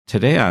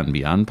Today on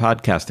Beyond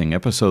Podcasting,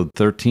 episode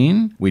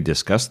 13, we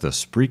discuss the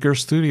Spreaker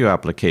Studio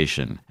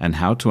application and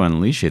how to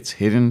unleash its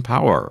hidden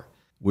power.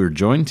 We're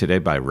joined today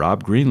by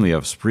Rob Greenlee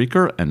of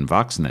Spreaker and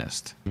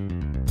Voxnest.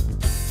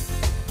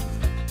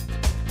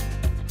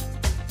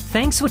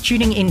 Thanks for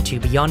tuning in to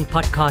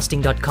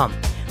BeyondPodcasting.com,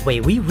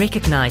 where we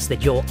recognize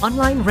that your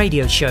online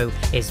radio show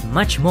is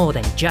much more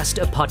than just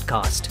a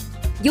podcast.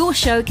 Your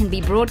show can be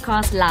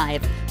broadcast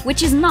live,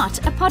 which is not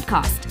a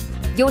podcast.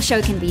 Your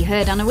show can be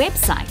heard on a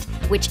website,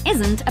 which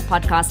isn't a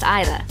podcast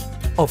either.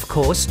 Of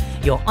course,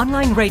 your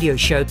online radio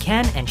show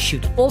can and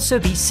should also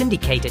be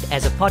syndicated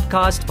as a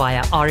podcast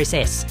via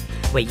RSS,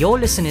 where your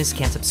listeners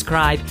can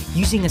subscribe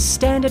using a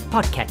standard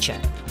podcatcher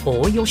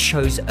or your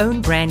show's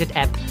own branded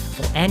app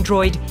for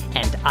Android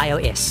and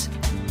iOS.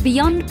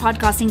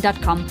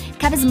 BeyondPodcasting.com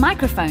covers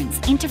microphones,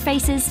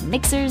 interfaces,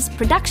 mixers,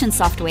 production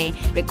software,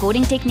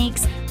 recording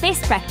techniques,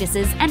 best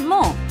practices, and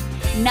more.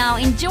 Now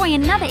enjoy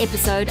another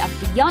episode of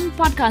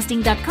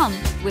BeyondPodcasting.com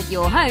with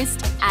your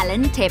host,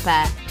 Alan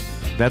Tepper.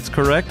 That's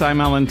correct. I'm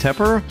Alan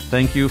Tepper.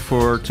 Thank you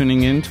for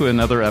tuning in to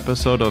another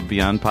episode of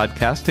Beyond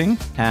Podcasting.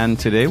 And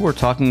today we're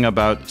talking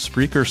about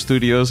Spreaker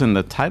Studios, and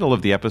the title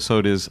of the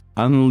episode is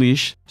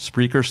Unleash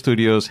Spreaker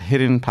Studios'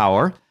 Hidden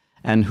Power.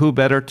 And who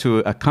better to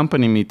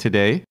accompany me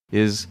today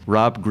is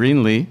Rob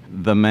Greenlee,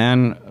 the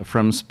man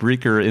from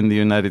Spreaker in the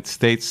United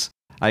States.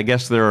 I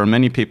guess there are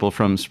many people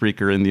from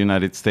Spreaker in the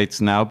United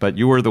States now, but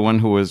you were the one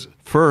who was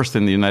first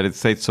in the United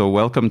States. So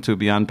welcome to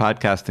Beyond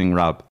Podcasting,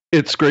 Rob.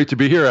 It's great to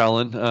be here,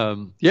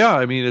 Alan.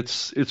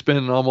 It's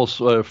been almost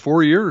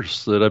 4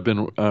 years that I've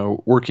been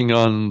working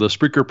on the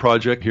Spreaker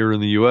project here in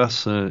the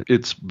U.S.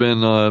 It's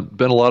been a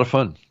lot of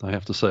fun, I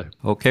have to say.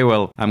 Okay,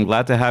 well, I'm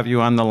glad to have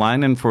you on the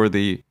line. And for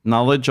the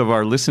knowledge of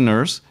our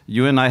listeners,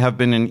 you and I have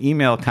been in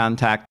email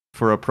contact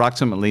for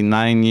approximately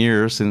 9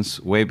 years, since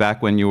way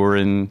back when you were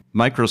in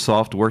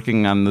Microsoft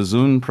working on the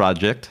Zune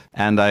project.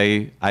 And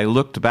I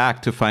looked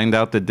back to find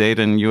out the date,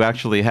 and you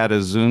actually had a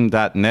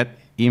Zune.net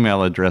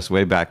email address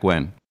way back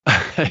when.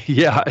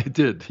 Yeah, I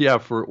did. Yeah,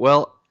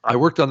 I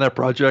worked on that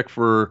project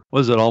for,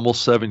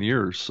 almost 7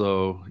 years.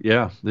 So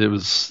yeah, it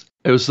was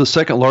the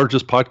second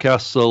largest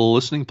podcast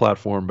listening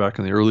platform back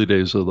in the early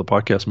days of the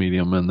podcast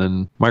medium. And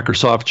then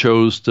Microsoft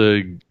chose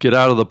to get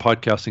out of the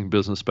podcasting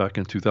business back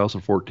in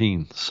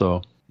 2014.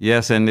 So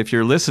yes, and if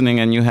you're listening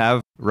and you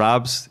have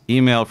Rob's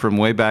email from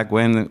way back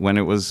when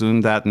it was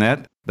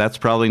Zune.net, that's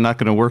probably not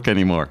going to work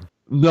anymore.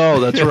 No,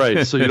 that's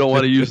right. So you don't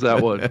want to use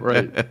that one,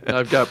 right?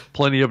 I've got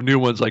plenty of new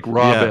ones like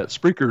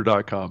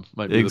rob@spreaker.com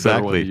might be the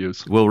better one to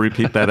use. We'll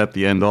repeat that at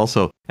the end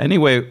also.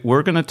 Anyway,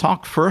 we're going to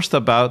talk first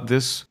about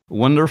this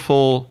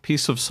wonderful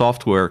piece of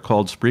software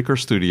called Spreaker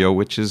Studio,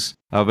 which is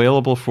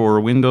available for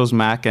Windows,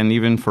 Mac, and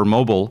even for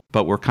mobile,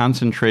 but we're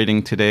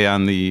concentrating today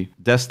on the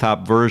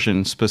desktop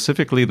version,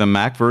 specifically the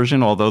Mac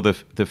version, although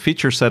the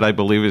feature set, I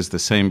believe, is the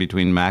same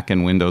between Mac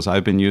and Windows.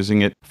 I've been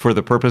using it for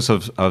the purpose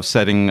of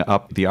setting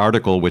up the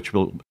article, which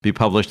will be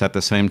published at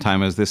the same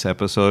time as this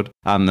episode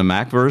on the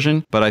Mac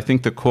version, but I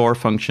think the core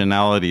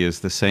functionality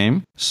is the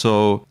same.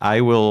 So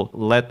I will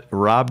let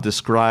Rob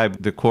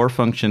describe the core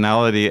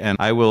functionality, and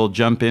I will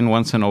jump in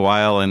once in a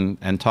while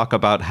and talk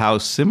about how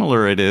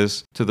similar it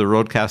is to the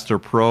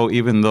Rodecaster Pro,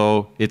 even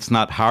though it's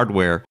not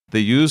hardware. The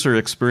user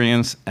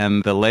experience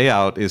and the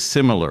layout is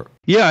similar.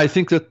 Yeah, I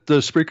think that the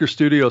Spreaker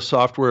Studio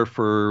software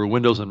for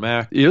Windows and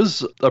Mac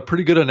is a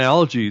pretty good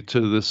analogy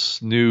to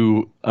this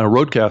new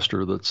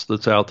Rodecaster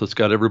that's out, that's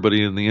got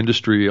everybody in the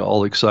industry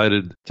all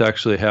excited to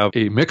actually have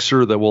a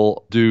mixer that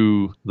will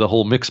do the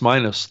whole mix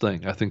minus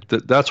thing. I think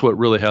that's what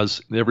really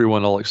has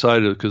everyone all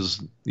excited,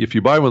 because if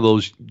you buy one of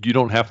those, you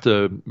don't have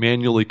to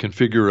manually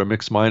configure a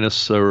mix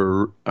minus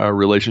or a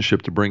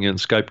relationship to bring in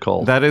Skype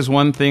calls. That is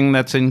one thing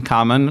that's in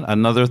common.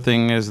 Another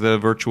thing is the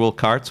virtual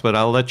carts, but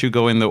I'll let you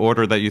go in the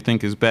order that you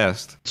think is best.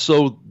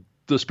 So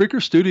the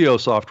Spreaker Studio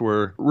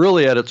software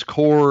really at its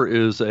core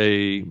is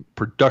a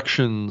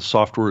production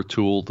software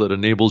tool that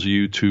enables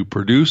you to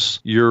produce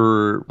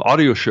your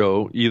audio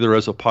show either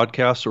as a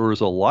podcast or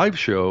as a live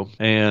show,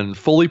 and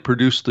fully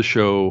produce the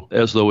show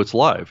as though it's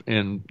live,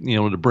 and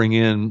to bring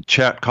in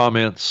chat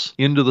comments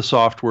into the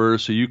software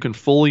so you can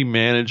fully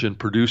manage and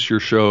produce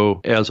your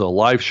show as a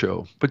live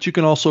show. But you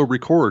can also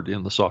record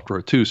in the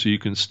software too, so you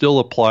can still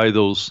apply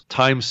those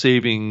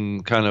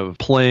time-saving kind of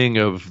playing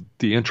of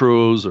the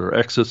intros or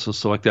exits and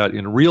stuff like that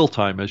in real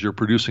time as you're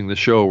producing the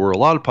show, where a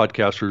lot of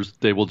podcasters,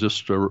 they will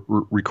just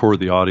record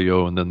the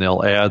audio and then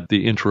they'll add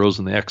the intros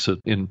and the exit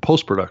in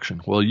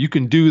post-production. Well, you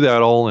can do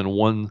that all in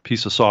one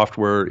piece of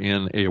software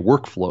in a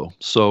workflow.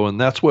 And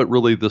that's what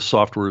really this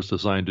software is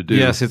designed to do.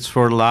 Yes, it's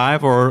for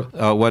live, or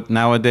what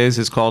nowadays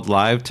is called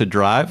live to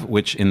drive,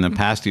 which in the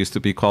past used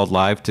to be called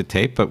live to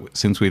tape, but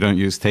since we don't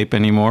use tape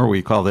anymore,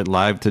 we call it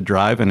live to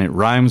drive, and it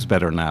rhymes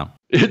better now.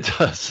 It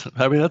does.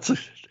 I mean,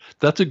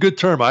 That's a good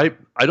term. I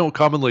don't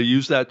commonly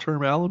use that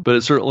term, Alan, but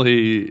it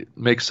certainly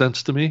makes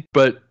sense to me.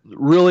 But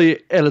really,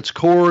 at its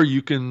core,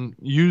 you can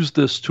use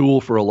this tool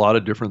for a lot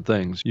of different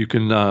things. You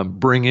can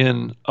bring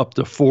in up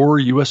to 4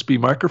 USB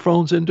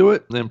microphones into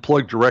it, and then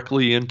plug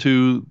directly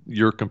into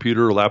your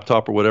computer or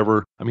laptop or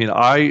whatever. I mean,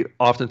 I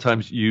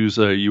oftentimes use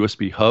a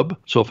USB hub.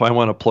 So if I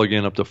want to plug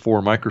in up to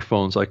 4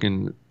 microphones, I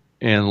can.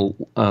 And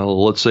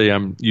let's say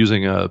I'm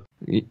using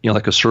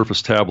like a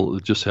Surface tablet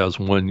that just has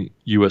one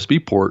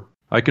USB port.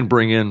 I can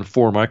bring in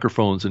 4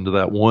 microphones into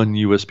that one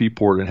USB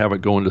port and have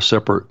it go into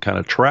separate kind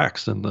of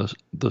tracks in the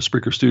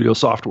Spreaker Studio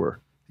software.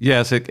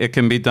 Yes, it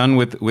can be done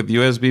with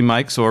USB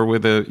mics or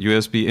with a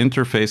USB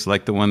interface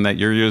like the one that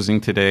you're using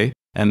today.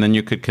 And then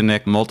you could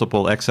connect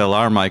multiple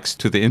XLR mics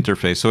to the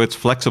interface. So it's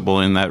flexible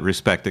in that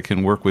respect. It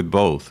can work with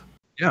both.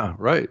 Yeah,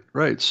 right.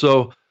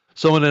 So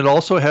and it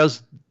also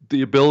has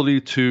the ability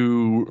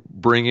to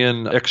bring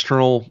in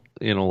external,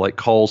 like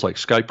calls, like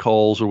Skype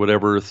calls or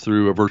whatever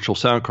through a virtual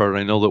sound card. And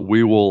I know that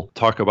we will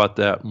talk about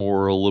that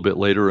more a little bit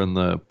later in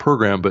the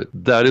program, but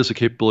that is a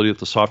capability that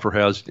the software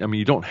has. I mean,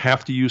 you don't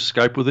have to use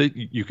Skype with it.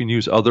 You can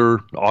use other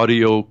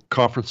audio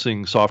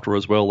conferencing software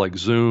as well, like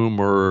Zoom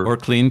or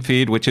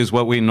CleanFeed, which is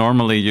what we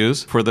normally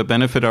use. For the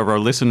benefit of our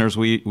listeners,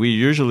 we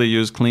usually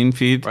use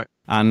CleanFeed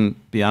on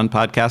Beyond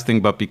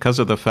Podcasting, but because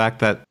of the fact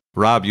that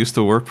Rob used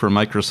to work for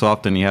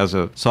Microsoft and he has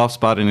a soft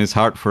spot in his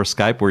heart for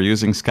Skype, we're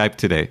using Skype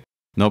today.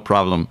 No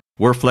problem.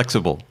 We're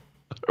flexible.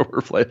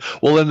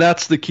 Well, then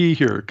that's the key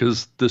here,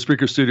 because the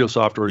Spreaker Studio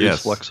software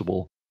is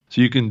flexible. So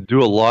you can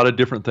do a lot of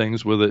different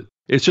things with it.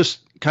 It's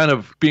just kind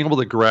of being able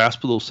to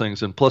grasp those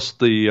things. And plus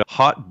the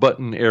hot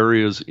button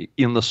areas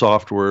in the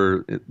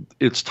software,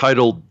 it's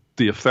titled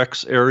the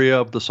effects area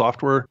of the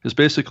software, is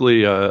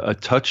basically a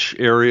touch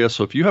area.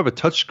 So if you have a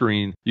touch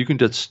screen, you can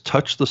just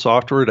touch the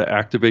software to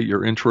activate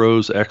your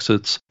intros,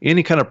 exits,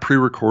 any kind of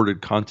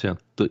pre-recorded content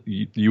that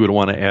you would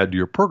want to add to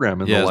your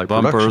program in the live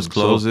bumpers, production.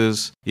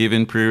 Closes,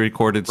 even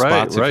pre-recorded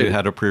spots if you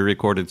had a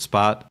pre-recorded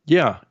spot.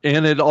 Yeah,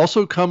 and it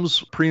also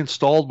comes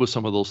pre-installed with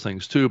some of those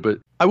things too, but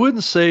I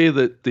wouldn't say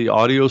that the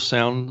audio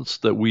sounds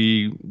that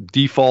we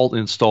default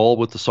install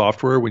with the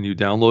software when you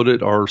download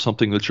it are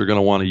something that you're going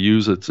to want to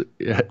use. It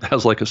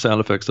has like a sound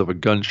effects of a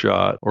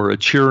gunshot or a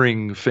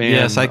cheering fan.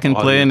 Yes, I can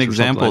play an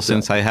example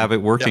since I have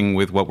it working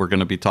with what we're going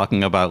to be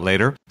talking about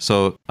later.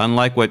 So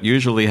unlike what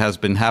usually has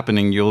been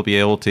happening, you'll be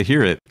able to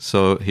hear it.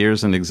 So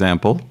here's an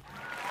example.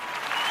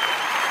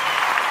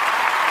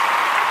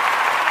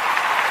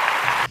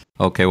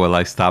 Okay, well,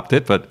 I stopped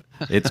it, but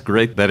it's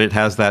great that it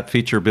has that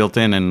feature built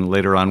in, and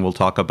later on we'll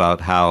talk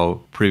about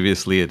how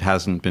previously it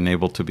hasn't been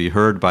able to be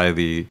heard by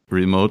the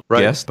remote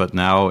guest, but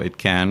now it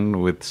can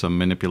with some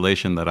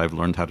manipulation that I've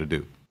learned how to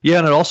do. Yeah,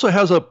 and it also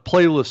has a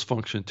playlist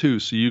function too.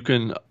 So you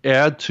can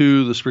add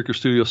to the Spreaker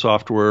Studio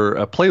software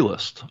a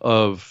playlist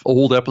of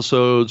old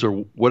episodes or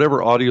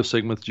whatever audio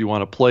segments you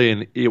want to play,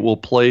 and it will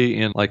play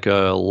in like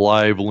a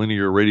live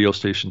linear radio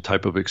station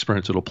type of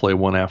experience. It'll play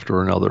one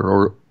after another,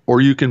 or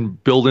you can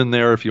build in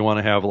there if you want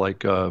to have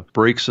like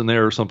breaks in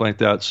there or something like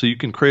that. So you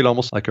can create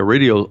almost like a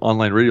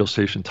online radio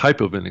station type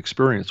of an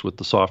experience with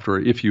the software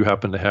if you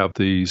happen to have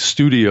the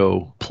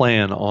studio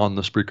plan on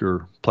the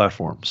Spreaker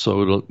platform.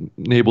 So it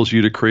enables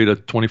you to create a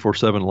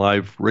 24/7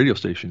 live radio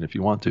station if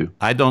you want to.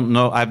 I don't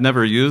know. I've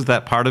never used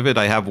that part of it.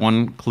 I have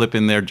one clip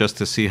in there just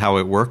to see how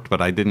it worked,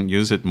 but I didn't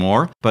use it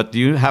more. But do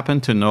you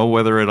happen to know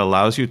whether it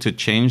allows you to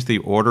change the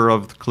order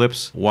of the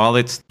clips while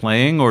it's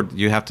playing, or do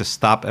you have to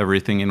stop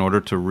everything in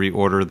order to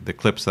reorder the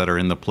clips that are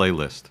in the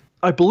playlist?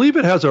 I believe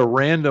it has a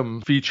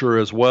random feature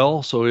as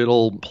well, so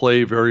it'll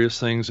play various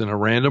things in a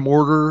random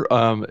order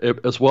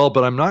as well,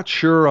 but I'm not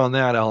sure on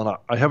that, Alan.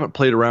 I haven't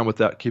played around with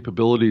that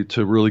capability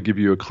to really give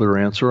you a clear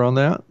answer on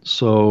that.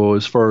 So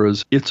as far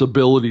as its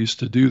abilities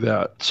to do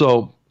that,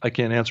 so I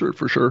can't answer it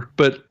for sure.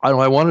 But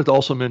I wanted to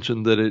also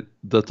mention that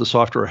the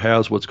software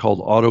has what's called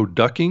auto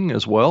ducking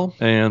as well,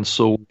 and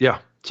so yeah.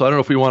 So I don't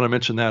know if we want to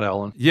mention that,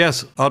 Alan.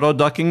 Yes, auto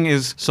ducking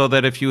is so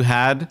that if you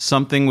had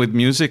something with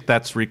music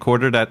that's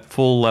recorded at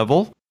full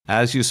level,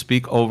 as you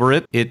speak over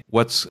it,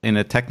 what's in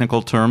a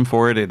technical term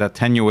for it, it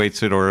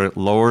attenuates it or it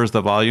lowers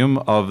the volume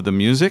of the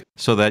music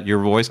so that your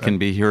voice can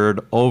be heard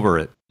over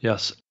it.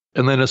 Yes.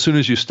 And then as soon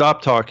as you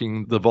stop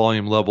talking, the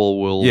volume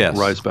level will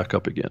rise back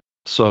up again.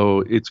 So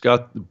it's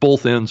got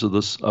both ends of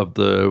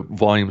the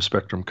volume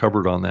spectrum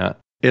covered on that.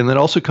 And that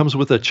also comes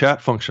with a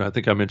chat function. I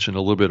think I mentioned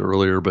a little bit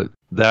earlier, but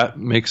that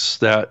makes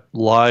that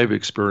live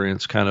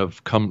experience kind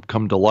of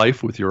come to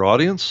life with your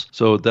audience.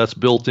 So that's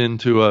built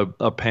into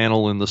a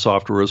panel in the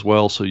software as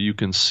well, so you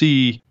can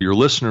see your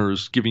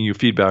listeners giving you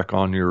feedback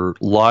on your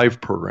live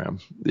program.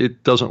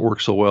 It doesn't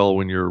work so well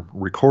when you're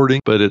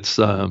recording, but it's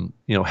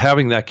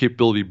having that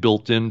capability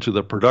built into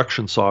the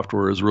production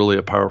software is really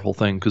a powerful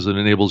thing because it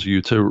enables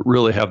you to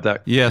really have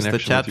that connection. Yes, the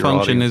chat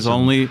function is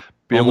only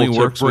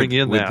works with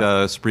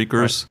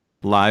Spreaker's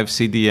live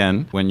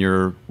CDN when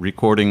you're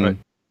recording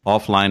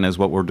offline as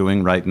what we're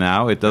doing right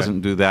now. It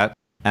doesn't do that.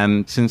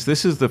 And since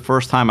this is the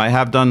first time, I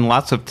have done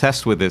lots of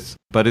tests with this,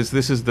 but as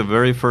this is the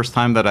very first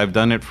time that I've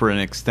done it for an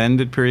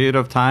extended period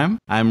of time,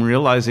 I'm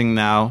realizing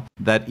now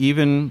that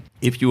even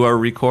If you are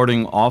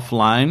recording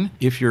offline,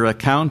 if your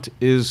account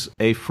is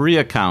a free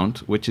account,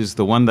 which is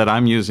the one that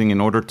I'm using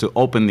in order to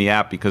open the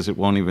app because it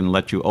won't even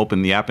let you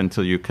open the app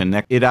until you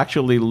connect, it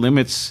actually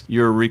limits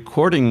your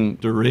recording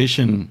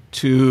duration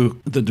to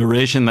the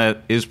duration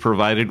that is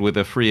provided with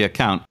a free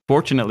account.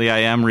 Fortunately, I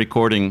am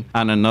recording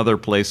on another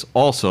place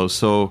also,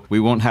 so we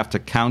won't have to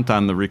count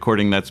on the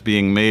recording that's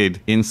being made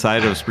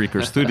inside of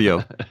Spreaker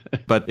Studio.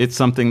 But it's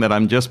something that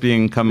I'm just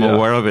become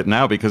aware of it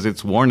now because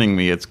it's warning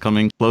me. It's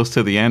coming close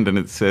to the end and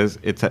it says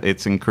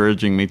it's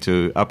encouraging me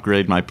to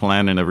upgrade my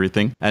plan and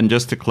everything. And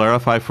just to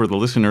clarify for the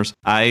listeners,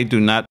 I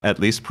do not, at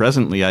least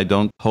presently, I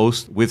don't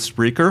host with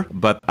Spreaker,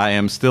 but I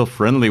am still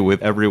friendly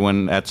with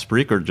everyone at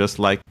Spreaker. Just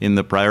like in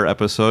the prior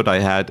episode, I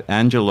had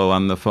Angelo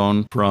on the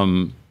phone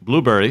from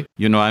Blueberry.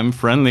 You know, I'm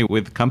friendly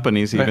with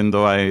companies, even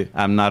though I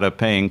am not a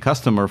paying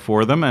customer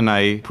for them, and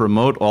I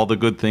promote all the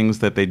good things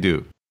that they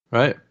do.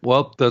 Right.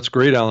 Well, that's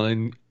great,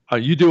 Alan.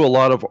 And you do a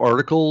lot of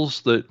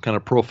articles that kind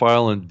of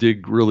profile and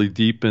dig really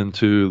deep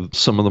into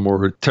some of the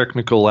more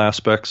technical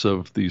aspects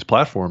of these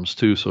platforms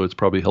too. So it's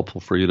probably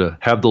helpful for you to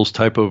have those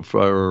type of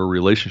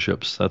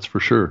relationships. That's for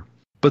sure.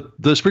 But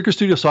the Spreaker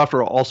Studio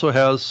software also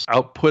has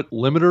output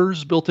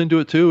limiters built into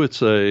it too.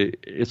 It's a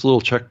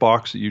little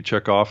checkbox that you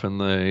check off in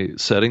the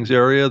settings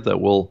area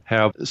that will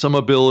have some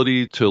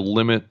ability to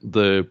limit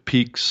the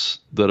peaks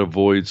that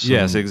avoids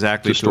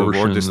exactly, to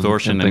avoid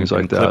distortion and things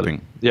like that.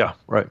 Clipping. Yeah,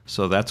 right.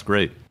 So that's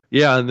great.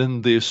 Yeah, and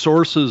then the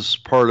sources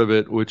part of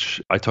it, which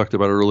I talked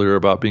about earlier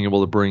about being able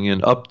to bring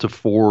in up to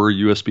 4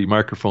 USB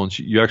microphones,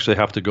 you actually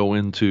have to go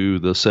into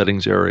the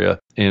settings area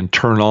and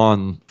turn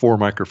on 4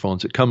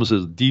 microphones. It comes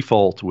as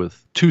default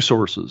with 2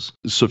 sources.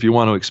 So if you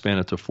want to expand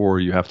it to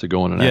 4, you have to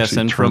go in and actually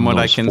turn those 4 on. Yes, and from what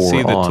I can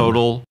see, the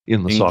total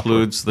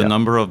includes software. The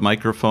number of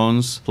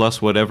microphones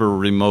plus whatever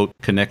remote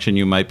connection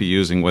you might be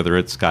using, whether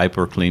it's Skype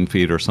or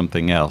CleanFeed or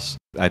something else.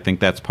 I think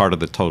that's part of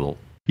the total.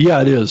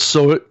 Yeah, it is.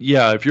 So,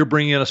 if you're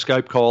bringing in a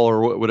Skype call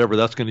or whatever,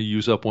 that's going to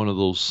use up one of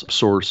those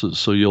sources.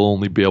 So you'll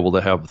only be able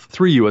to have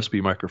 3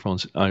 USB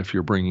microphones if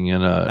you're bringing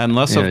in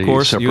unless, of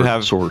course, you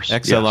have source.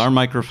 XLR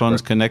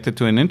microphones connected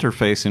to an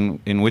interface,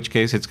 in which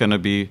case it's going to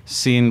be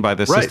seen by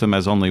the system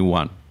as only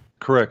one.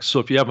 Correct. So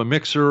if you have a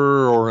mixer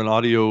or a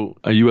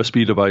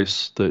USB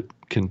device that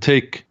can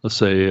take, let's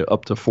say,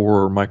 up to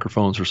 4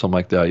 microphones or something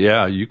like that,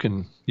 you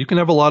can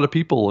have a lot of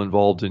people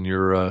involved in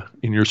your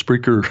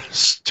Spreaker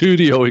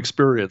Studio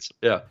experience.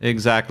 Yeah,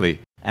 exactly.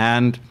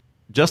 And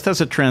just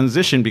as a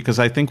transition, because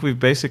I think we've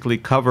basically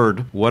covered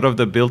what of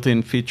the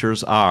built-in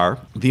features are,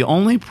 the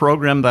only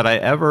program that I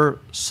ever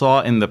saw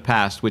in the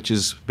past, which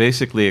is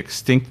basically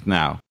extinct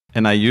now,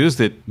 and I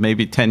used it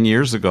maybe 10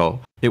 years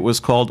ago, it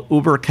was called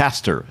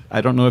Ubercaster. I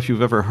don't know if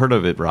you've ever heard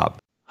of it, Rob.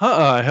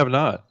 I have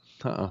not.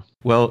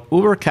 Well,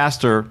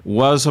 Ubercaster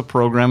was a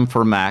program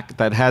for Mac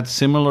that had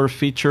similar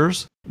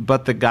features,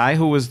 but the guy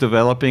who was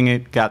developing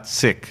it got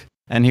sick.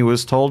 And he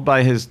was told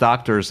by his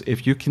doctors,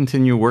 if you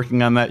continue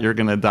working on that, you're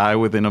going to die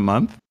within a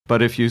month.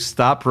 But if you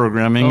stop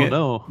programming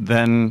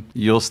then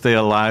you'll stay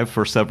alive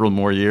for several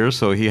more years.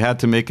 So he had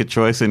to make a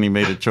choice, and he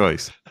made a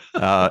choice.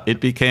 It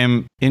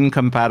became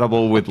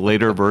incompatible with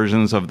later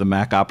versions of the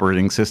Mac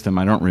operating system.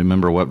 I don't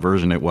remember what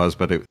version it was,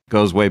 but it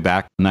goes way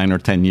back 9 or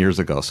 10 years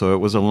ago. So it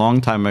was a long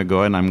time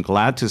ago, and I'm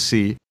glad to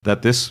see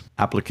that this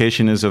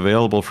application is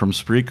available from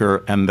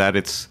Spreaker and that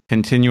it's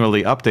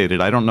continually updated.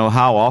 I don't know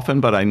how often,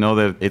 but I know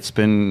that it's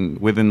been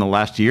within the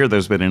last year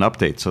there's been an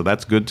update. So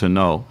that's good to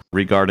know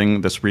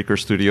regarding the Spreaker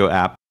Studio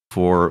app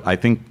for, I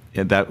think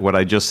that what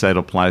I just said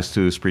applies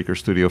to Spreaker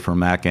Studio for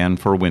Mac and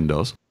for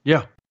Windows.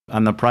 Yeah.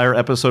 On the prior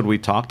episode, we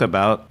talked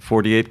about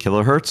 48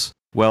 kilohertz.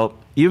 Well,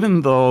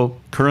 even though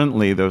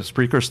currently the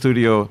Spreaker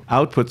Studio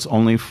outputs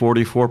only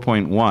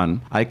 44.1,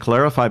 I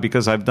clarify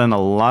because I've done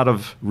a lot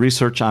of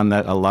research on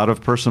that, a lot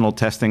of personal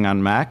testing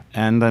on Mac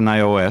and on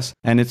iOS,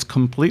 and it's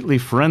completely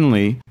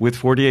friendly with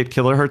 48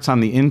 kilohertz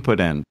on the input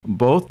end.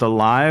 Both the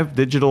live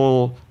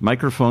digital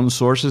microphone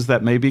sources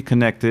that may be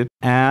connected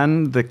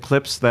and the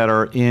clips that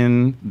are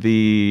in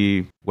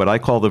the what I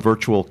call the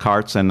virtual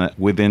carts, and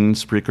within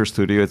Spreaker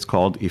Studio, it's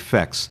called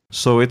effects.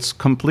 So it's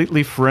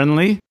completely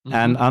friendly,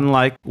 and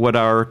unlike what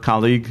our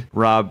colleague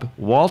Rob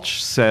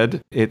Walsh said,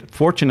 it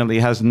fortunately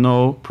has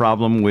no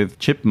problem with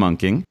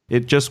chipmunking.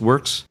 It just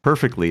works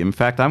perfectly. In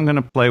fact, I'm going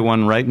to play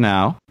one right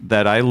now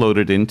that I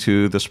loaded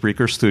into the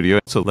Spreaker Studio.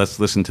 So let's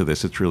listen to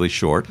this. It's really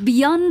short.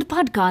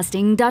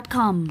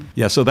 BeyondPodcasting.com.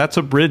 Yeah, so that's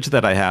a bridge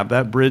that I have.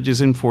 That bridge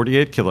is in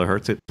 48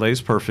 kilohertz. It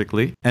plays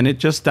perfectly, and it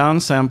just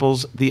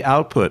downsamples the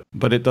output,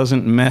 but it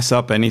doesn't mess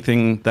up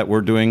anything that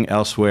we're doing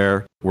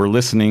elsewhere. We're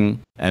listening,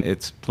 and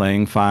it's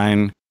playing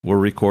fine. We're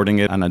recording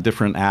it on a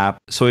different app.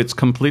 So it's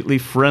completely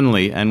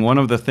friendly. And one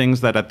of the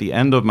things that at the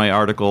end of my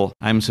article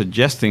I'm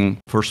suggesting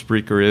for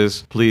Spreaker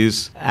is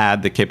please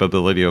add the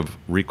capability of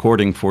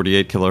recording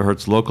 48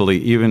 kilohertz locally,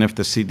 even if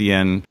the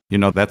CDN,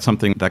 that's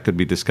something that could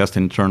be discussed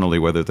internally,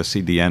 whether the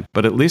CDN,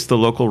 but at least the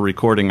local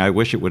recording, I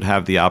wish it would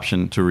have the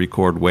option to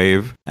record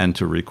wave and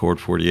to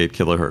record 48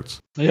 kilohertz.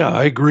 Yeah,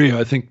 I agree.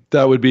 I think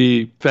that would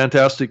be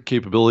fantastic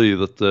capability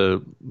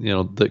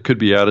that could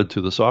be added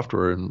to the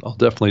software, and I'll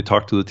definitely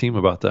talk to the team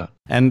about that.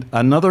 And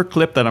another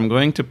clip that I'm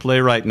going to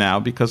play right now,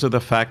 because of the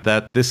fact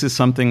that this is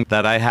something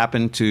that I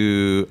happen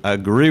to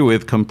agree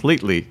with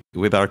completely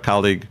with our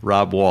colleague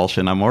Rob Walsh,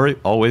 and I'm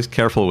always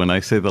careful when I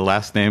say the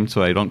last name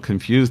so I don't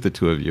confuse the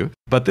two of you.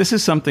 But this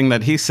is something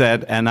that he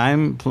said, and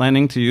I'm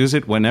planning to use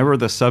it whenever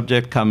the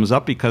subject comes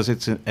up because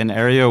it's an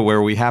area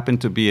where we happen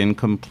to be in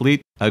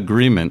complete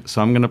agreement.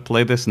 So I'm going to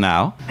play this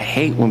now. I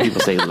hate when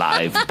people say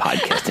live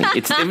podcasting.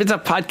 If it's a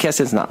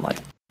podcast, it's not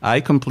live. I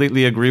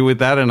completely agree with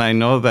that, and I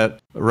know that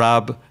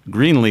Rob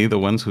Greenlee, the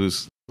one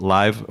who's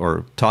live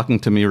or talking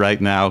to me right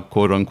now,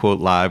 quote unquote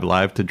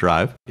live to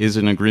drive, is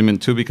in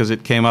agreement too because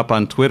it came up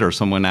on Twitter.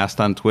 Someone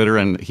asked on Twitter,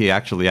 and he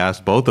actually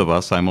asked both of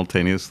us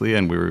simultaneously,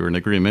 and we were in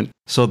agreement.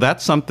 So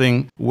that's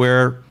something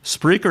where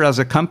Spreaker as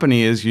a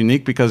company is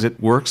unique because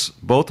it works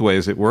both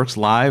ways. It works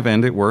live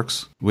and it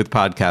works with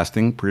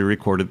podcasting,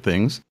 pre-recorded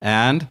things,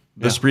 and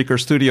the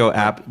Spreaker Studio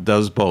app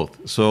does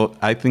both. So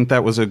I think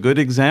that was a good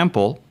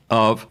example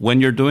of when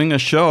you're doing a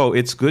show,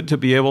 it's good to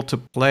be able to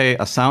play a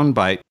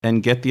soundbite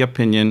and get the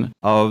opinion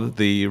of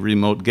the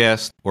remote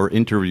guest or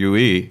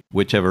interviewee,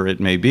 whichever it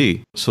may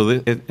be.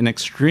 So an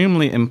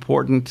extremely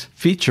important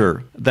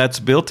feature that's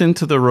built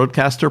into the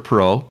Rodecaster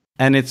Pro,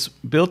 and it's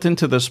built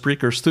into the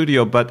Spreaker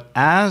Studio, but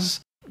as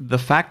the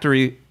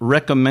factory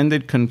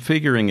recommended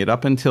configuring it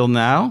up until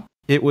now,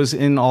 it was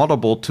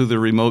inaudible to the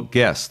remote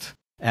guest.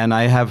 And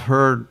I have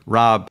heard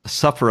Rob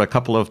suffer a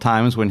couple of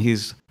times when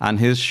he's on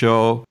his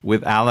show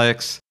with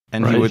Alex.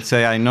 And he would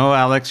say, I know,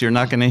 Alex, you're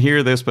not going to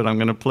hear this, but I'm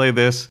going to play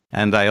this.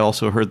 And I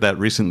also heard that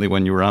recently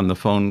when you were on the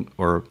phone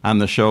or on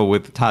the show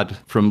with Todd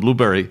from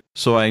Blueberry.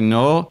 So I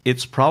know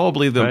it's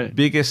probably the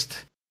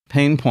biggest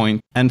pain point.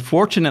 And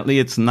fortunately,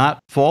 it's not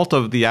fault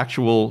of the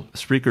actual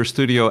Spreaker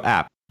Studio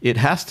app. It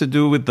has to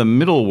do with the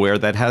middleware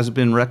that has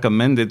been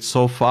recommended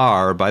so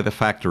far by the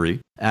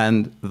factory.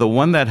 And the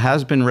one that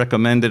has been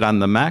recommended on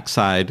the Mac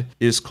side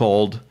is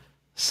called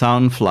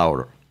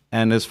Soundflower.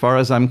 And as far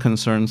as I'm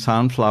concerned,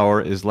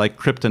 Soundflower is like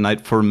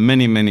kryptonite for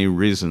many, many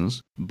reasons.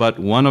 But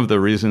one of the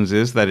reasons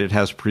is that it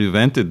has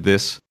prevented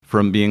this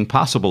from being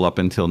possible up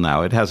until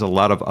now. It has a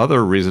lot of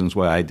other reasons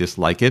why I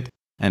dislike it,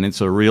 and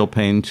it's a real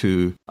pain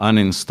to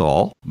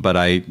uninstall. But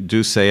I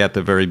do say at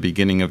the very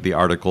beginning of the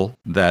article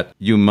that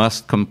you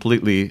must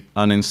completely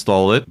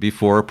uninstall it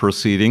before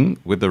proceeding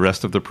with the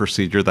rest of the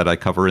procedure that I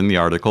cover in the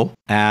article,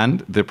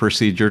 and the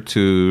procedure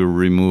to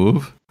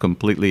remove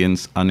completely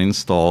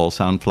uninstall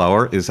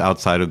Soundflower is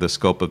outside of the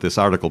scope of this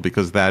article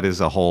because that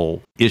is a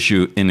whole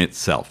issue in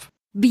itself.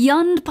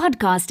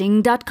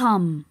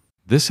 BeyondPodcasting.com.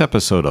 This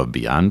episode of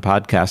Beyond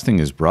Podcasting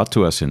is brought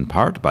to us in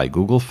part by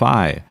Google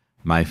Fi,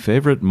 my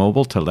favorite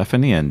mobile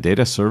telephony and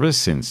data service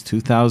since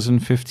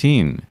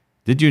 2015.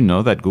 Did you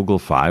know that Google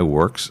Fi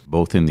works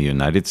both in the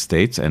United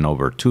States and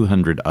over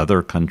 200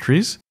 other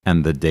countries,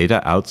 and the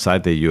data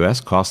outside the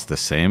US costs the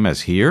same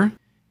as here?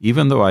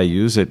 Even though I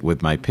use it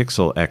with my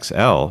Pixel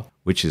XL,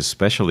 which is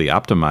specially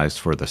optimized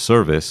for the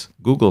service,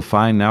 Google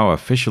Fi now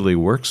officially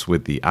works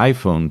with the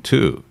iPhone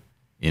too.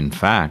 In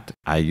fact,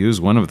 I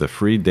use one of the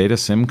free data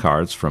SIM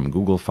cards from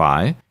Google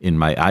Fi in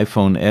my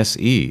iPhone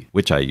SE,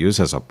 which I use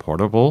as a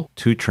portable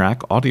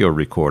 2-track audio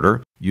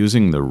recorder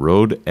using the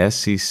Rode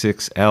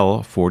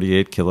SC6L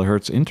 48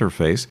 kHz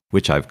interface,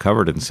 which I've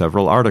covered in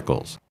several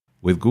articles.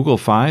 With Google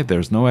Fi,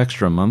 there's no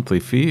extra monthly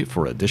fee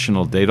for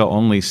additional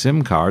data-only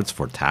SIM cards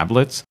for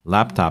tablets,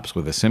 laptops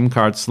with a SIM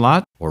card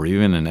slot, or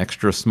even an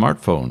extra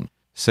smartphone.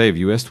 Save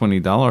US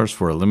 $20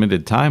 for a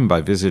limited time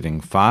by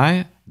visiting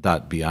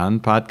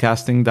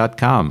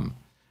fi.beyondpodcasting.com.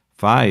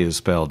 Fi is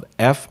spelled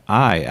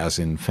F-I as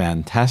in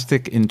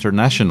Fantastic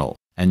International,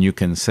 and you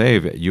can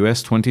save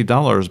US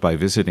 $20 by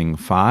visiting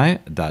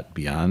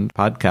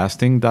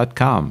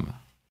fi.beyondpodcasting.com.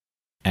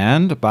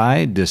 And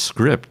by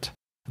Descript,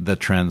 the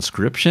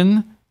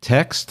transcription,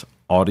 text,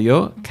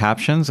 audio,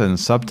 captions, and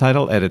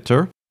subtitle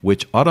editor,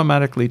 which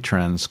automatically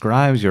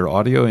transcribes your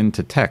audio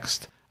into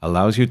text,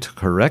 allows you to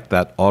correct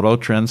that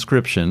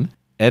auto-transcription,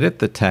 edit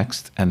the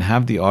text, and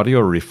have the audio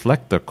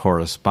reflect the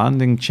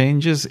corresponding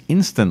changes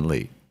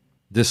instantly.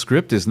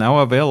 Descript is now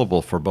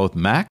available for both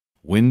Mac,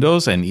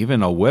 Windows, and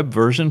even a web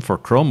version for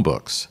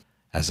Chromebooks.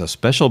 As a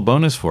special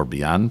bonus for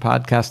Beyond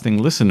Podcasting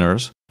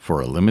listeners, for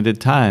a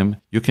limited time,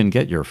 you can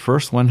get your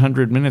first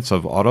 100 minutes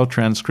of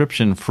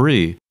auto-transcription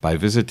free by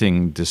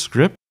visiting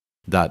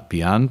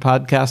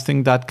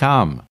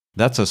descript.beyondpodcasting.com.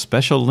 That's a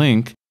special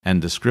link,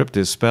 and Descript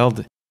is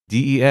spelled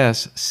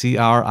DESCRIPT.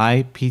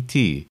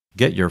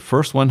 Get your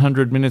first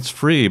 100 minutes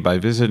free by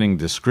visiting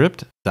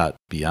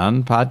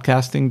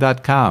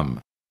descript.beyondpodcasting.com.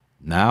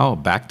 Now,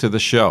 back to the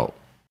show.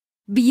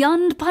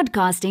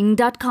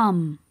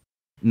 BeyondPodcasting.com.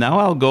 Now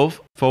I'll go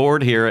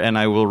forward here and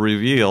I will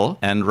reveal,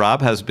 and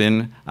Rob has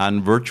been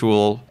on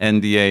virtual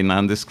NDA,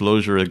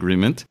 non-disclosure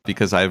agreement,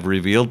 because I've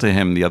revealed to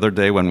him the other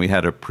day when we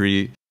had a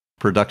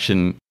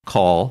pre-production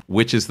call,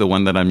 which is the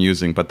one that I'm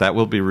using, but that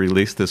will be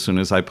released as soon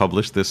as I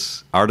publish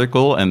this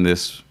article and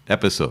this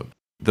episode.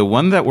 The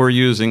one that we're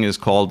using is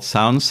called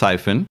Sound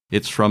Siphon.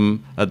 It's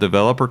from a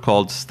developer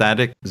called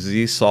Static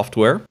Z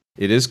Software.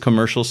 It is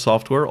commercial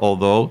software,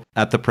 although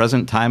at the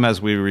present time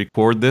as we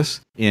record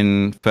this,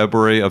 in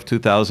February of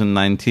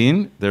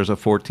 2019, there's a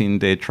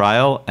 14-day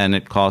trial and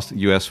it costs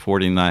US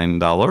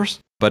 $49.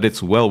 But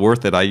it's well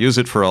worth it. I use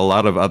it for a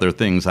lot of other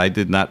things. I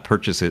did not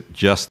purchase it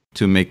just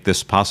to make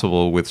this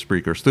possible with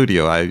Spreaker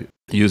Studio. I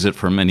use it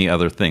for many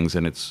other things,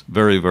 and it's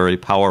very, very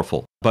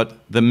powerful. But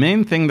the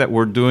main thing that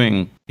we're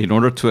doing in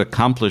order to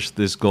accomplish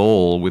this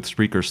goal with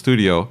Spreaker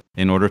Studio,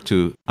 in order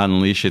to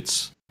unleash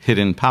its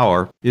hidden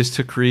power, is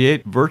to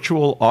create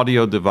virtual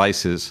audio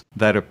devices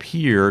that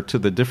appear to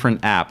the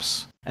different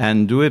apps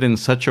and do it in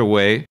such a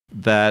way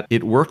that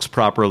it works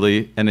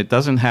properly and it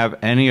doesn't have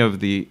any of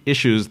the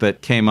issues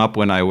that came up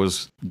when I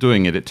was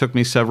doing it. It took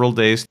me several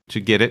days to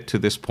get it to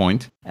this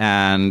point.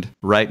 And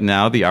right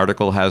now, the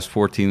article has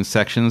 14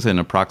 sections and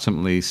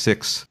approximately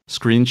 6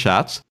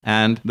 screenshots.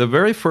 And the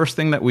very first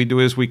thing that we do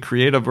is we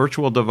create a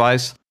virtual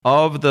device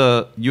of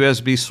the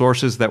USB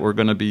sources that we're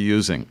going to be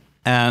using.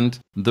 And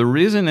the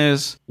reason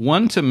is,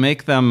 one, to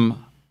make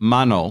them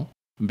mono,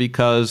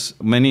 because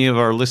many of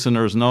our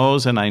listeners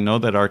knows, and I know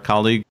that our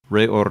colleague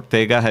Ray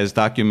Ortega has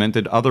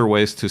documented other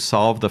ways to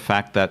solve the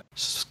fact that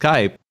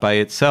Skype by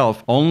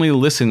itself only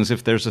listens,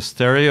 if there's a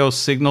stereo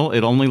signal,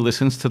 it only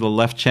listens to the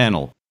left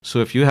channel. So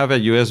if you have a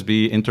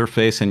USB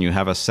interface and you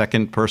have a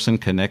second person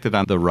connected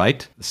on the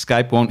right,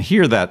 Skype won't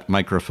hear that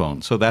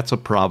microphone. So that's a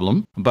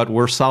problem. But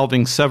we're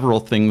solving several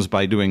things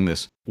by doing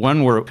this.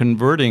 One, we're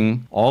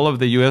converting all of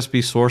the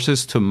USB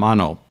sources to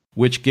mono,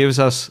 which gives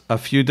us a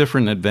few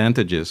different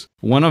advantages.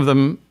 One of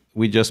them,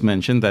 we just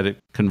mentioned, that it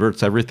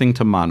converts everything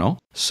to mono.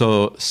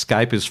 So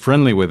Skype is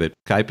friendly with it.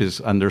 Skype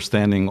is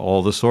understanding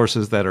all the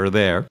sources that are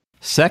there.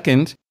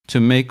 Second, to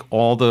make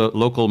all the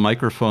local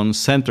microphones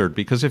centered.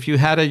 Because if you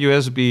had a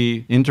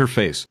USB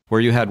interface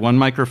where you had one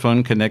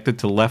microphone connected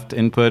to left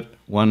input,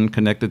 one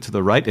connected to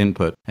the right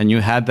input, and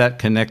you had that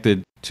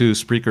connected to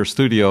Spreaker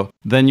Studio,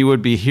 then you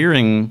would be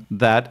hearing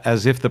that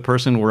as if the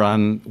person were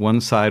on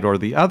one side or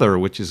the other,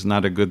 which is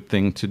not a good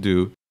thing to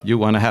do. You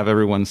want to have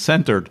everyone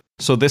centered.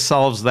 So this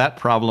solves that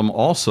problem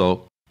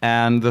also.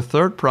 And the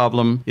third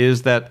problem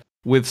is that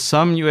with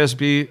some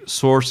USB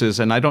sources,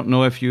 and I don't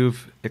know if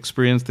you've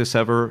experienced this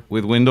ever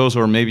with Windows,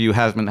 or maybe you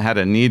haven't had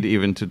a need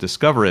even to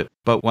discover it,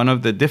 but one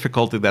of the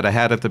difficulty that I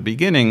had at the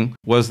beginning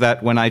was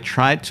that when I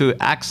tried to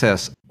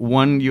access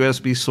one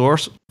USB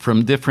source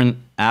from different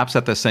apps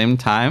at the same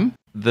time,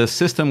 the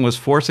system was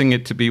forcing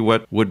it to be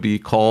what would be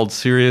called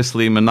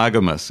seriously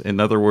monogamous. In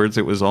other words,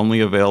 it was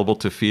only available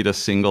to feed a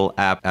single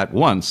app at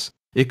once.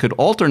 It could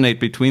alternate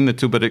between the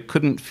two, but it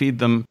couldn't feed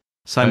them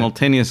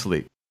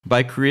simultaneously.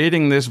 By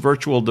creating this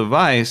virtual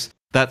device,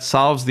 that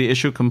solves the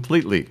issue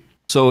completely.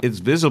 So it's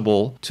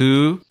visible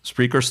to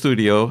Spreaker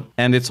Studio,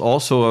 and it's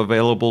also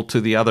available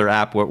to the other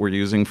app, what we're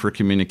using for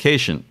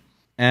communication.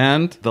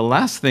 And the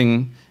last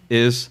thing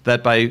is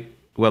that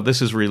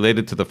this is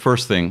related to the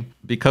first thing.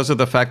 Because of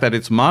the fact that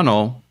it's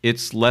mono,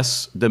 it's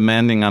less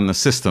demanding on the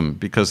system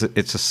because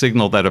it's a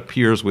signal that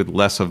appears with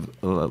less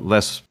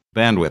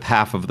bandwidth,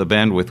 half of the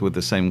bandwidth with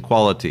the same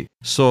quality.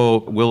 So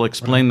we'll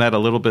explain that a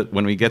little bit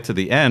when we get to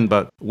the end,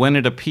 but when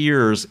it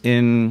appears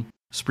in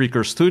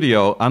Spreaker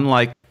Studio,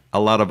 unlike a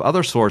lot of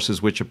other sources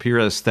which appear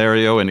as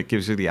stereo, and it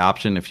gives you the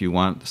option if you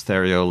want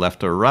stereo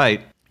left or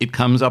right, it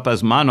comes up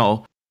as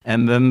mono,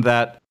 and then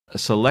that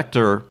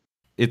selector,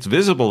 it's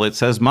visible, it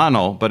says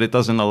mono, but it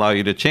doesn't allow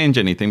you to change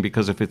anything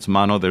because if it's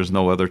mono, there's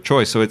no other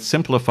choice. So it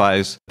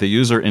simplifies the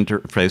user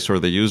interface or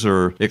the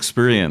user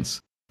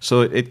experience.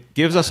 So it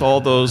gives us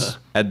all those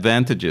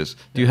advantages.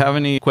 Do you have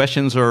any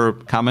questions or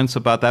comments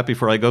about that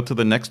before I go to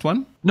the next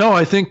one? No,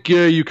 I think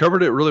you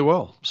covered it really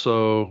well.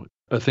 So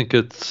I think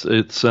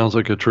it sounds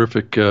like a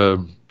terrific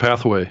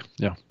pathway.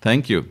 Yeah.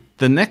 Thank you.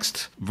 The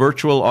next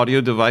virtual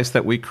audio device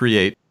that we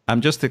create,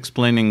 I'm just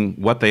explaining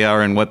what they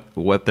are and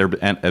what their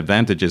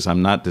advantages.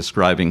 I'm not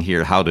describing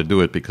here how to do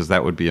it because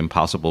that would be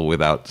impossible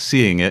without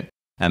seeing it.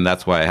 And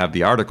that's why I have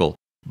the article.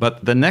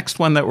 But the next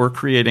one that we're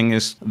creating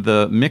is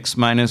the Mix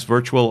Minus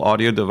virtual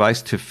audio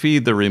device to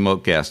feed the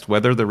remote guest.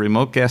 Whether the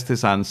remote guest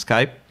is on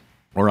Skype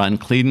or on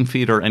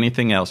CleanFeed or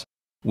anything else,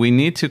 we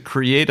need to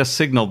create a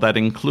signal that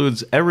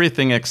includes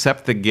everything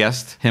except the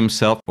guest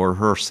himself or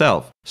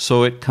herself.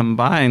 So it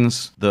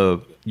combines the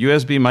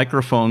USB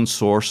microphone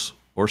source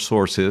or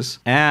sources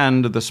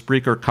and the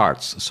Spreaker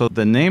carts. So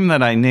the name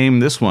that I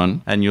named this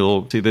one, and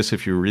you'll see this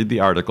if you read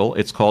the article,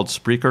 it's called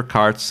Spreaker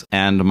Carts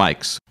and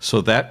Mics. So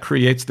that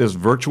creates this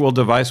virtual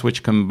device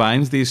which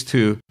combines these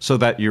two so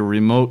that your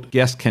remote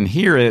guest can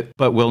hear it,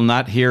 but will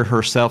not hear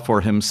herself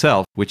or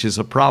himself, which is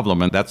a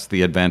problem. And that's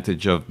the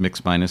advantage of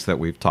Mix Minus that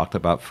we've talked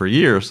about for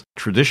years.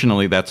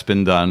 Traditionally, that's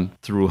been done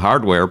through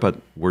hardware, but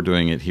we're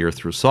doing it here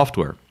through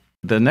software.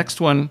 The next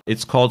one,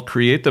 it's called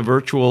Create the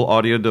Virtual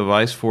Audio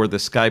Device for the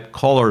Skype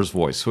Caller's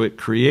Voice. So it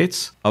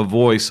creates a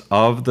voice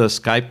of the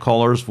Skype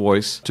caller's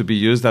voice to be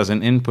used as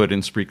an input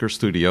in Spreaker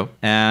Studio.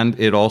 And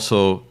it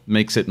also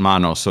makes it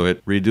mono. So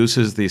it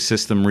reduces the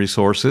system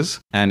resources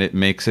and it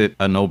makes it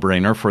a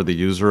no-brainer for the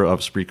user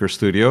of Spreaker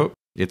Studio.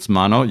 It's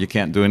mono. You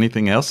can't do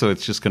anything else, so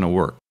it's just going to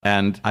work.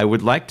 And I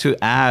would like to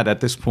add at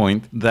this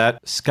point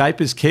that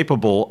Skype is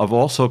capable of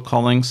also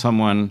calling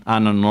someone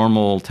on a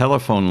normal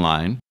telephone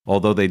line.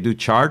 Although they do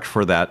charge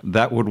for that,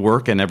 that would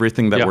work, and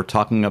everything that we're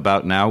talking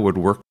about now would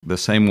work the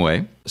same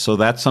way. So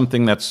that's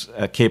something that's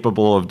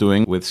capable of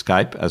doing with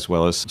Skype, as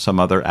well as some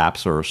other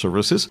apps or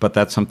services, but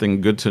that's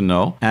something good to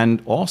know.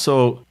 And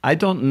also, I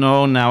don't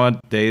know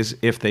nowadays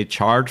if they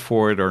charge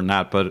for it or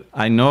not, but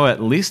I know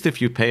at least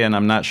if you pay, and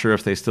I'm not sure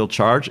if they still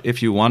charge,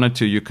 if you wanted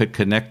to, you could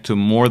connect to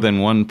more than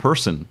one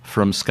person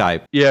from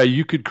Skype. Yeah,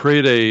 you could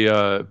create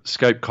a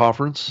Skype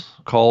conference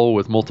call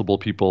with multiple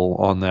people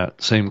on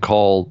that same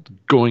call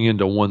going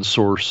into one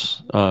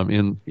source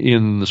in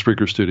the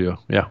Spreaker Studio.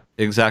 Yeah.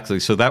 Exactly.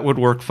 So that would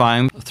work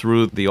fine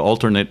through the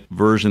alternate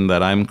version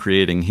that I'm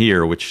creating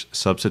here, which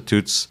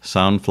substitutes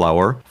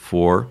Soundflower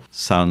for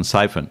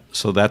SoundSiphon.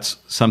 So that's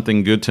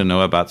something good to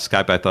know about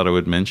Skype. I thought I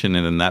would mention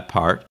it in that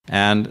part.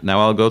 And now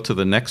I'll go to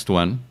the next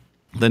one.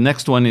 The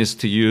next one is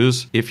to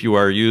use if you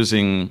are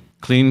using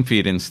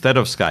CleanFeed instead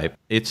of Skype.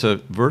 It's a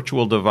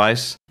virtual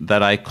device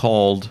that I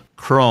called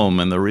Chrome,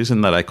 and the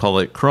reason that I call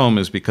it Chrome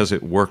is because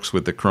it works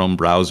with the Chrome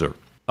browser.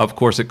 Of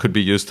course, it could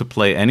be used to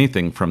play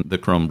anything from the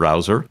Chrome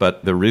browser,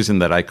 but the reason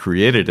that I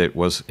created it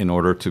was in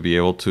order to be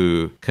able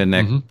to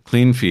connect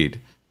CleanFeed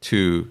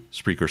to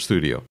Spreaker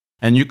Studio.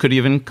 And you could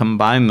even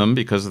combine them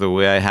because of the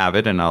way I have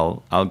it, and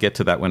I'll get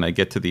to that when I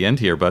get to the end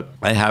here, but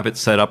I have it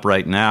set up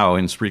right now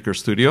in Spreaker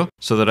Studio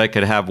so that I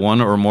could have one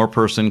or more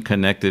person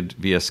connected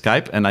via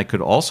Skype, and I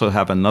could also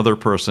have another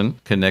person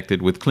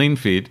connected with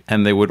CleanFeed,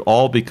 and they would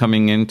all be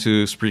coming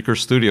into Spreaker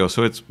Studio.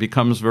 So it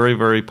becomes very,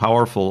 very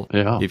powerful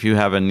if you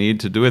have a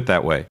need to do it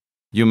that way.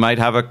 You might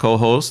have a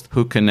co-host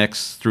who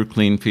connects through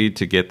CleanFeed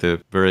to get the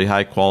very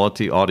high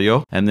quality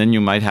audio, and then you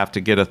might have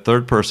to get a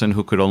third person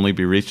who could only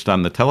be reached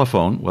on the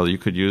telephone. Well, you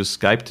could use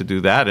Skype to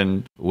do that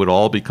and would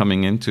all be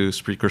coming into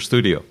Spreaker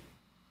Studio.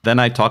 Then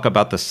I talk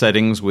about the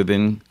settings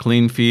within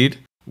CleanFeed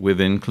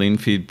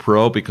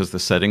Pro, because the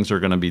settings are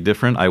going to be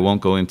different. I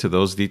won't go into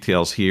those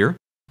details here.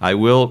 I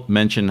will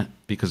mention,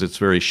 because it's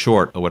very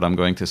short, what I'm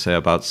going to say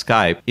about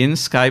Skype. In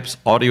Skype's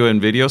audio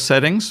and video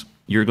settings,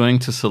 you're going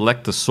to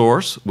select the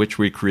source, which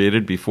we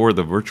created before,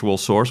 the virtual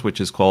source,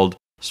 which is called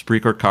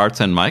Spreaker Cards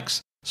and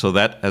Mics. So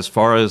that, as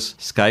far as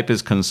Skype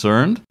is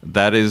concerned,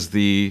 that is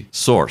the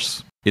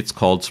source. It's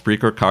called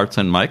Spreaker Cards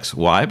and Mics.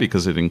 Why?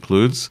 Because it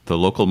includes the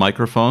local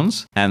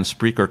microphones and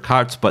Spreaker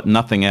Cards, but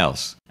nothing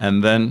else.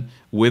 And then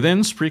within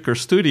Spreaker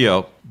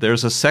Studio,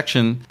 there's a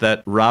section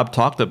that Rob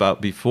talked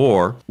about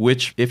before,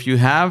 which if you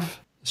have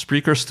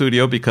Spreaker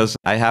Studio, because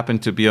I happen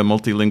to be a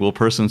multilingual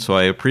person, so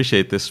I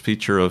appreciate this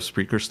feature of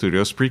Spreaker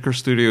Studio. Spreaker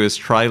Studio is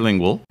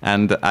trilingual,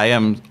 and I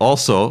am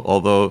also,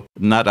 although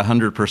not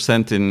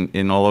 100%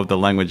 in all of the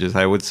languages,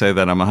 I would say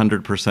that I'm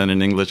 100%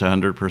 in English,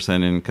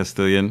 100% in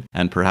Castilian,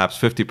 and perhaps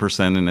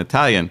 50% in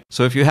Italian.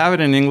 So if you have it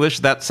in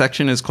English, that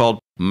section is called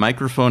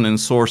Microphone and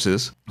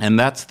Sources, and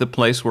that's the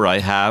place where I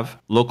have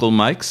local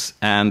mics,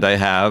 and I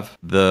have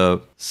the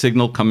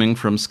signal coming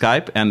from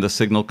Skype and the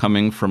signal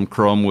coming from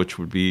Chrome, which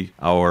would be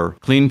our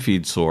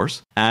CleanFeed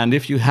source. And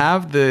if you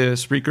have the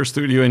Spreaker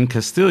Studio in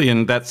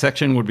Castilian, that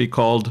section would be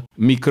called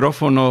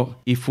Micrófono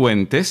y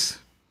Fuentes.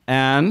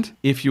 And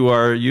if you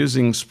are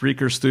using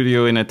Spreaker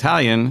Studio in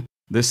Italian,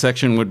 this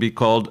section would be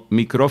called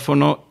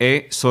Micrófono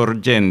e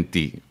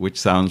Sorgenti, which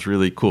sounds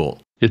really cool.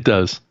 It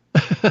does.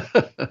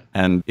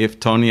 And if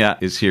Tonya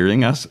is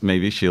hearing us,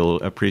 maybe she'll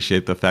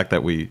appreciate the fact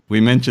that we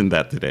mentioned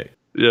that today.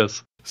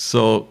 Yes.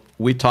 So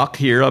we talk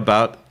here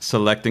about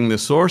selecting the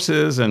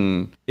sources,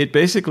 and it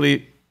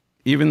basically,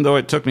 even though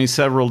it took me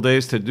several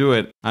days to do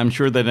it, I'm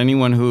sure that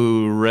anyone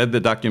who read the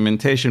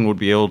documentation would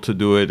be able to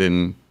do it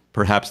in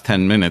perhaps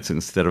 10 minutes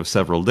instead of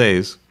several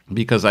days,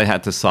 because I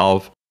had to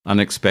solve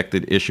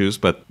unexpected issues,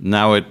 but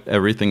now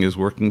everything is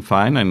working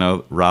fine. I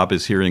know Rob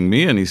is hearing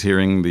me, and he's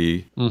hearing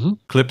the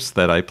clips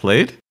that I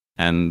played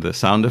and the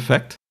sound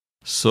effect.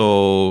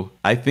 So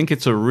I think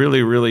it's a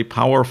really, really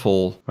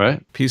powerful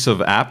piece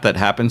of app that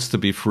happens to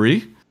be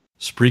free.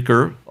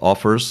 Spreaker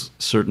offers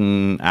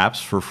certain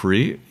apps for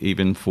free,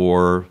 even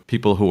for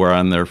people who are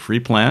on their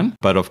free plan.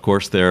 But of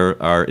course,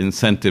 there are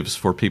incentives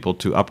for people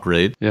to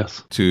upgrade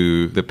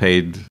to the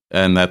paid,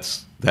 and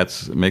that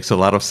makes a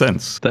lot of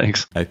sense.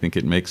 Thanks. I think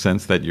it makes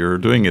sense that you're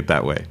doing it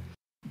that way.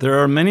 There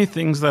are many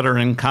things that are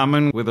in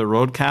common with a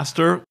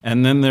Rodecaster,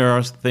 and then there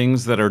are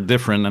things that are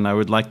different, and I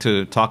would like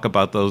to talk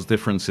about those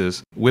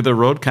differences. With a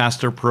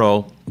Rodecaster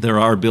Pro, there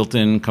are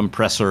built-in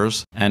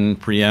compressors and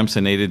preamps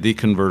and A to D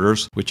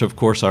converters, which of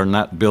course are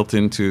not built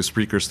into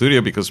Spreaker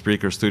Studio because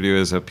Spreaker Studio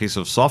is a piece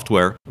of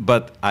software.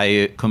 But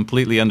I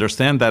completely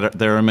understand that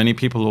there are many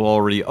people who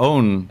already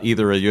own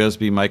either a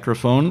USB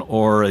microphone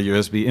or a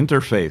USB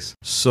interface.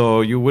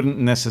 So you wouldn't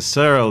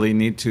necessarily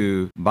need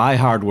to buy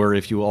hardware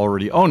if you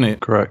already own it.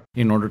 Correct.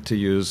 In order to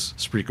use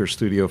Spreaker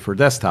Studio for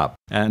desktop.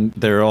 And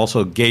there are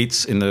also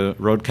gates in the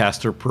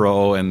Rodecaster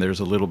Pro, and there's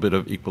a little bit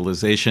of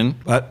equalization.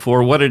 But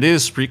for what it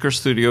is, Spreaker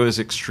Studio Studio is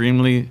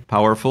extremely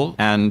powerful,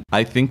 and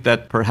I think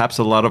that perhaps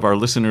a lot of our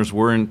listeners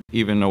weren't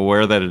even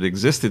aware that it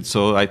existed.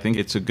 So I think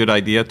it's a good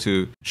idea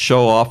to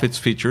show off its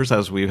features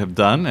as we have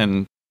done,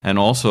 and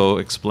also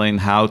explain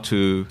how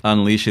to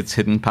unleash its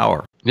hidden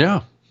power.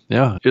 Yeah.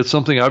 It's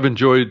something I've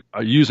enjoyed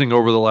using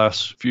over the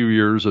last few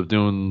years of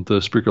doing the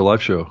Spreaker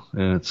Live Show,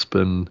 and it's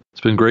been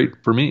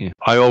great for me.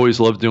 I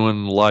always love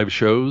doing live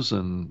shows,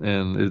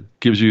 and it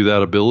gives you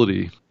that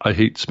ability. I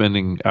hate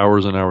spending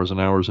hours and hours and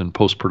hours in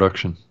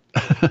post-production.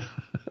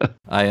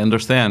 I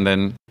understand.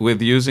 And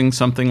with using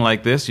something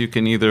like this, you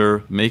can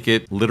either make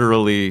it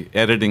literally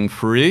editing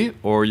free,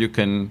 or you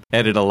can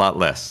edit a lot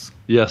less.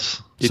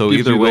 Yes. So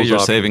either way, you're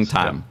saving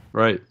time. Yeah,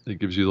 right. It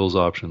gives you those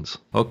options.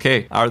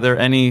 Okay. Are there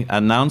any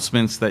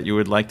announcements that you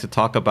would like to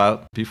talk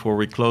about before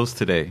we close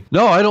today?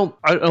 No, I don't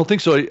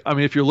think so. I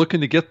mean, if you're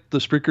looking to get the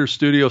Spreaker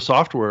Studio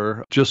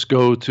software, just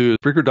go to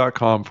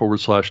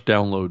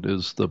Spreaker.com/download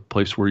is the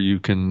place where you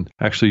can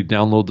actually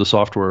download the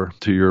software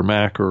to your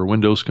Mac or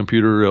Windows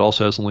computer. It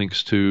also has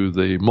links to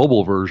the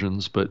mobile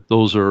versions, but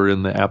those are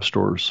in the app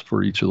stores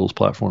for each of those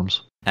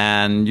platforms.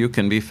 And you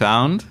can be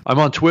found? I'm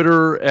on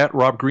Twitter at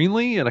Rob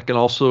Greenlee, and I can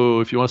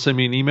also, if you want to send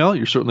me an email,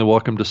 you're certainly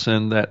welcome to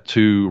send that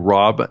to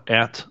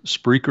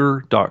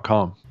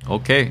rob@Spreaker.com.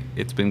 Okay.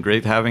 It's been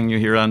great having you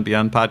here on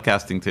Beyond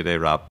Podcasting today,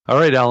 Rob. All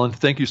right, Alan.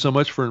 Thank you so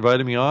much for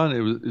inviting me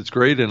on. It's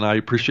great, and I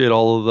appreciate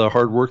all of the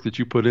hard work that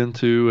you put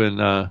into and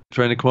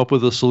trying to come up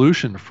with a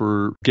solution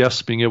for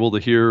guests being able to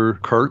hear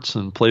carts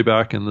and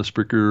playback in the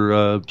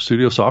Spreaker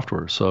Studio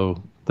software. So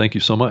thank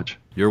you so much.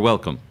 You're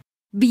welcome.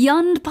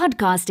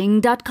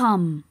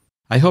 BeyondPodcasting.com.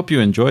 I hope you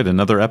enjoyed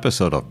another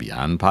episode of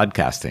Beyond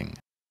Podcasting.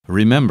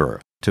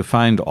 Remember, to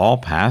find all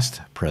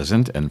past,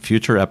 present, and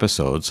future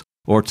episodes,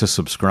 or to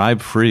subscribe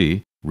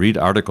free, read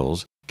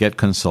articles, get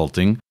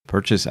consulting,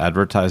 purchase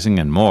advertising,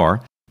 and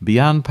more,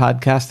 Beyond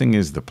Podcasting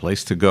is the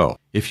place to go.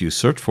 If you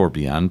search for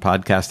Beyond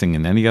Podcasting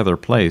in any other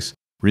place,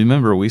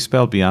 remember we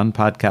spell Beyond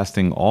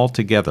Podcasting all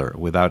together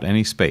without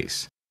any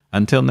space.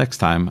 Until next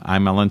time,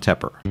 I'm Alan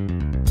Tepper.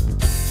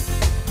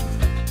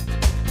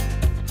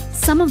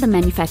 Some of the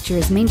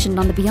manufacturers mentioned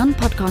on the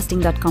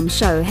BeyondPodcasting.com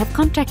show have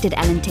contracted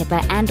Alan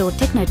Tepper and or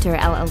Technotour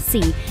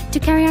LLC to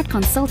carry out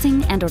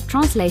consulting and or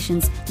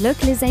translations,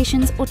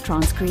 localizations or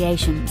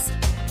transcreations.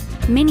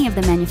 Many of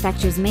the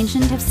manufacturers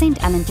mentioned have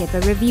sent Alan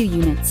Tepper review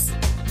units.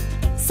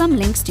 Some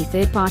links to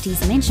third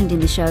parties mentioned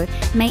in the show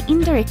may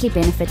indirectly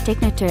benefit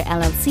Technotour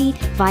LLC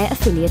via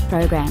affiliate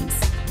programs.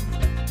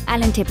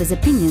 Alan Tepper's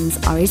opinions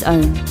are his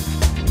own.